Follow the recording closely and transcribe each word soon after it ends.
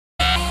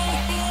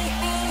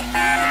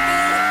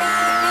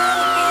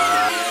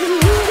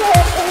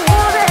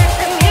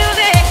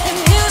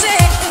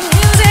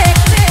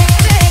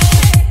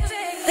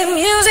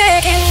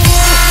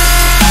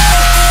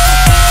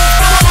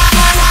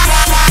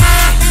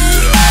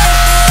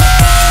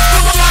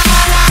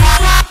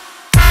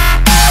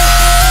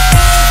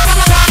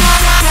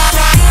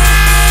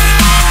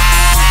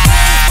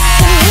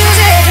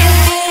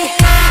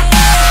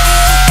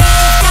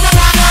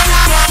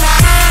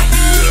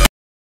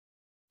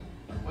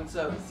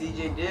What's up,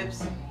 CJ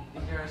Dips,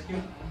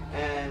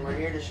 and we're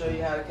here to show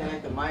you how to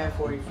connect the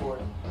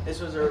Maya44. This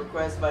was a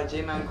request by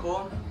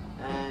jmankol,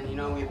 and you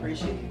know we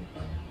appreciate you.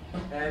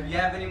 And if you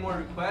have any more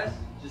requests,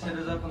 just hit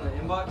us up on the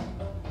inbox.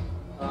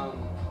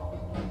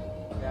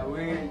 Yeah,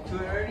 we're into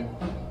it already.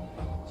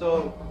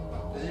 So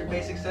this is your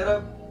basic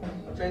setup: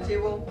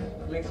 turntable,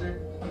 mixer,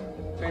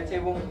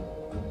 turntable,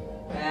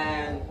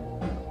 and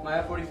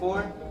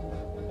Maya44,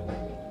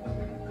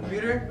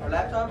 computer or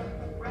laptop,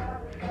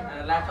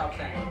 and a laptop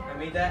stand. I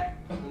made that.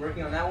 I'm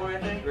working on that one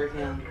right there.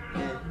 Working on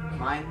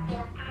mine.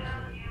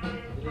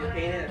 You didn't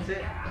paint it. That's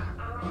it.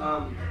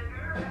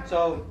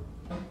 So,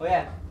 oh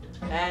yeah,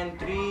 and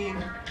 3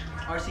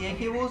 RCA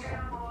cables.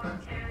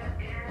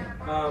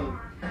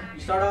 You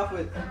start off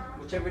with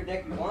whichever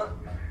deck you want.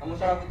 I'm gonna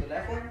start off with the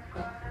left one.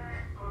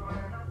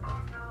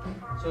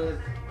 So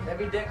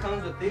every deck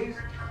comes with these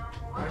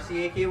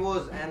RCA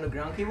cables and the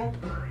ground cable.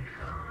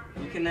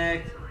 You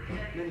connect.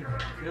 You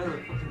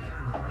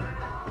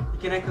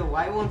connect the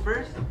white one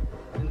first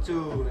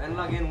into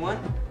analog in 1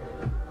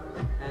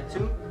 and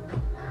 2,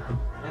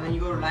 and then you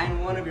go to line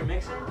 1 of your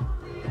mixer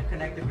and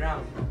connect the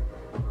ground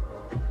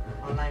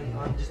on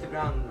just the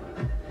ground,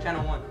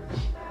 channel 1.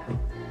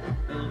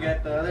 Then you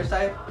get the other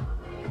side,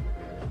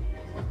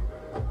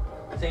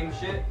 same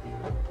shit.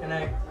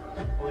 Connect.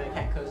 Oh wait, I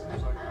can't cuss. I'm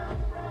sorry.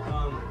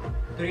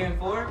 3 and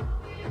 4.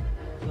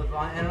 So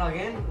analog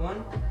in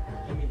 1.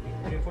 Give me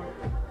 3 and 4.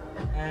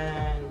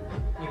 And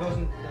it goes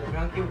in, the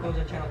ground cable goes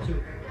on channel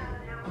 2.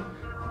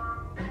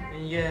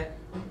 And you get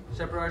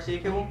separate RCA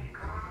cable.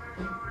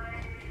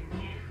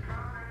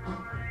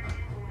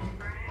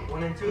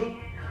 1 and 2.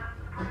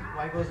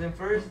 White goes in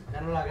first,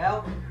 analog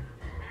out.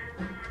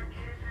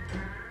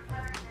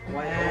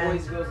 White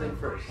always goes in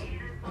first. Yeah,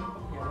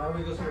 white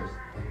always goes first.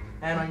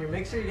 And on your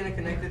mixer, you're gonna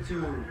connect it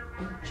to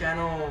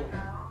channel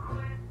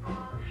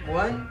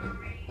 1,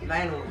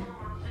 line 1.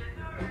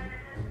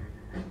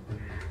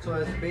 So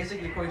it's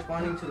basically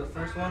corresponding to the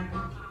first one.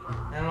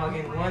 Analog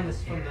in 1, this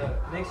is from the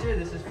mixer,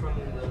 this is from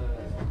the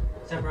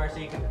separate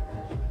RCA cable.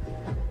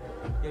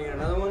 Getting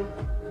another one.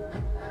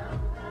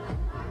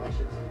 Oh,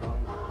 shit's long.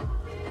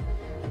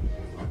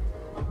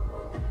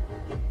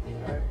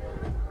 Alright.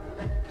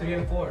 3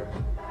 and 4.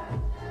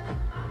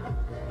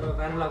 So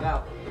analog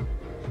out.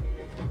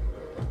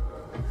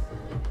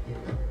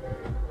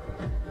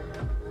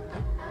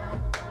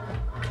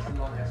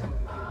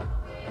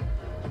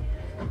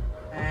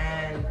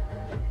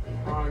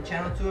 On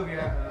channel 2 of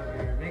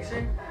your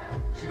mixer,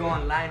 you go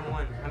on line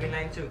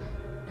 2.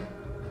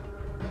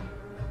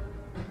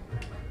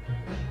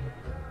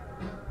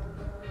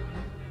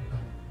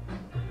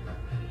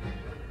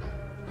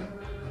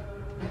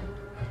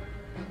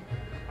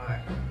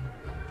 Alright.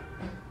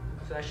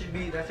 So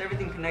that's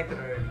everything connected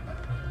already.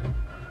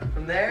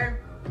 From there,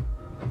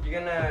 you're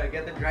gonna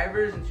get the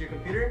drivers into your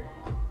computer,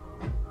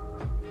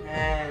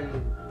 and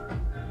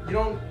you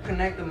don't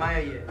connect the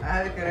Maya yet. I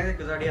haven't connected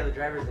because I already have the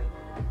drivers in.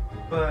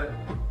 But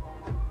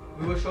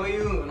we will show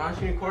you an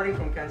on-screen recording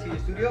from Cantillo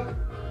Studio,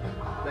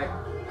 like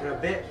in a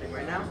bit, like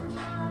right now.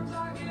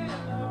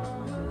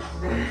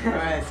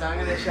 Alright, so I'm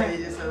going to show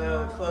you just a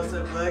little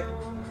close-up look.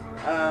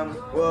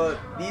 Well,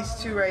 these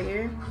two right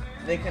here,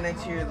 they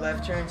connect to your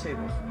left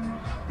turntable.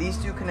 These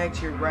two connect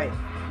to your right.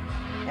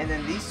 And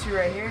then these two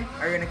right here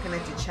are going to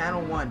connect to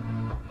channel 1.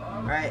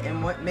 Alright,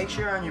 and make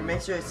sure on your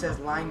mixer it says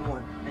line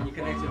 1. And you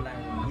connect to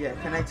line 1. Yeah,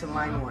 connect to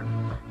line 1.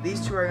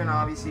 These two are going to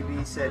obviously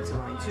be set to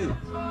line 2.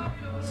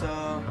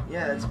 So,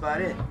 yeah, that's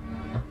about it.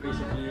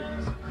 Basically.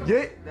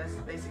 Yeah. That's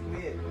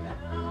basically it.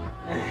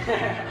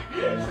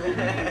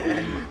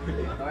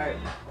 Alright,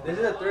 this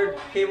is the third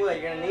cable that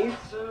you're going to need.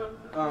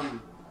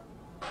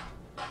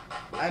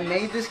 I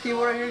made this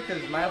cable right here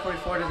because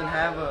Maya44 doesn't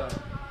have a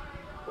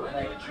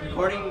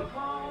recording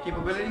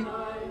capability.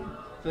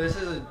 So this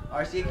is a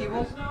RCA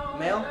cable,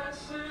 male.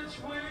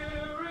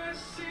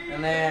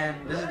 And then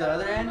this is the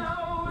other end,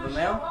 the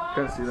male.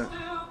 Can't see that.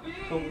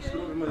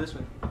 Remove this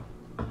one.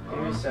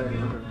 Maybe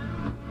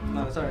 7.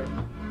 No, it's alright.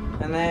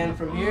 And then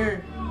from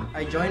here,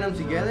 I join them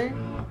together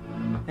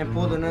and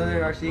pulled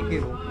another RCA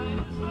cable.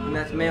 And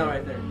that's male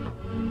right there.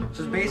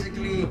 So it's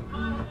basically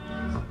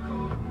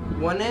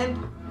one end,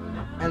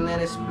 and then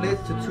it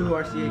splits to 2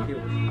 RCA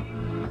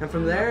cables. And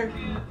from there,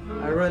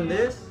 I run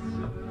this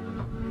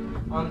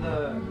on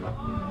the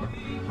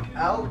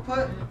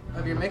output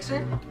of your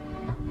mixer.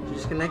 You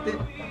just connect it.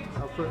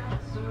 Output.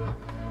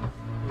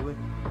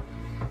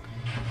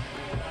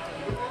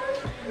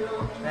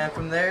 And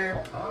from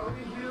there,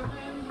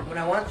 when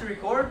I want to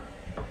record,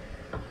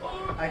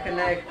 I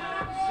connect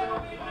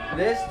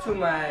this to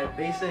my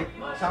basic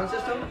sound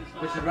system,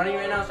 which is running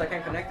right now, so I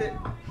can't connect it.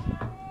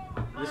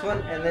 This one,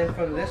 and then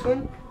from this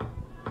one,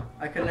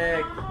 I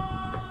connect.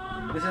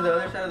 This is the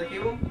other side of the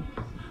cable.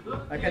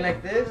 I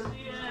connect this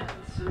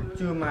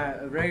to my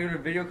regular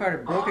video card.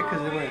 I broke it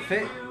because it wouldn't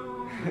fit.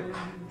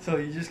 So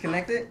you just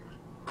connect it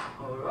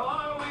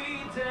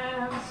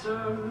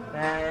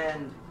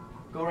and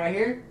go right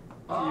here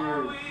to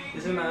your,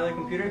 this is my other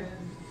computer.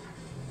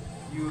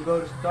 You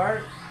go to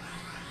start.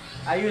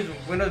 I use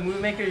Windows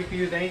Movie Maker, you can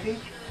use anything.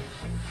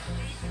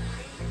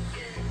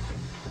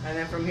 And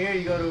then from here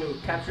you go to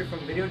capture from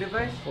video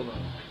device. Hold on.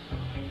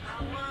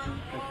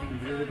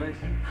 Video device.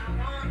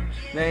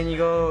 Then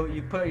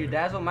you put your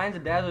dazzle. Mine's a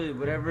dazzle,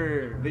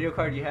 whatever video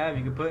card you have,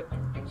 you can put.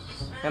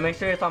 And make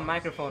sure it's on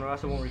microphone or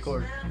else it won't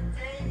record.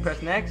 You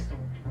press next.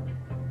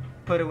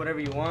 Put it whatever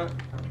you want.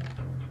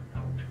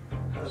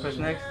 Press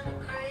next.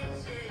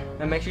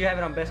 And make sure you have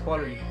it on best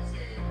quality.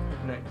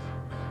 Next.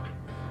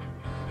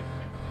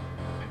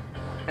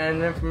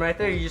 And then from right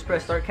there, you just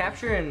press start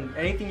capture, and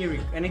anything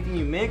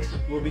you mix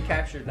will be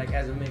captured like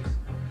as a mix.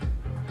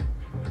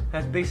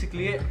 That's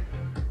basically it.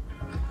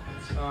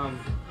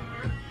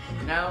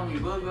 Now we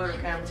will go to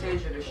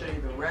Camtasia to show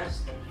you the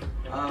rest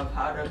of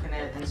how to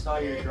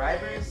install your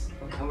drivers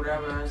and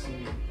whatever else you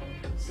need.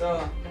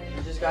 So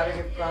you just gotta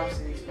give props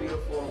to these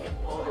beautiful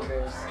polar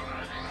bears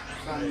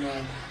from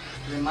the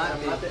Mate.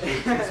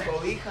 These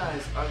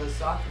cobijas are the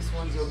softest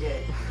ones you'll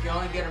get. You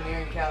only get them here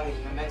in Cali,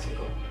 in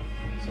Mexico.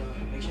 So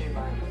make sure you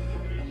buy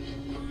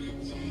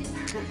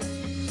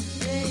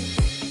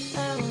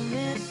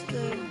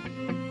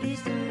them.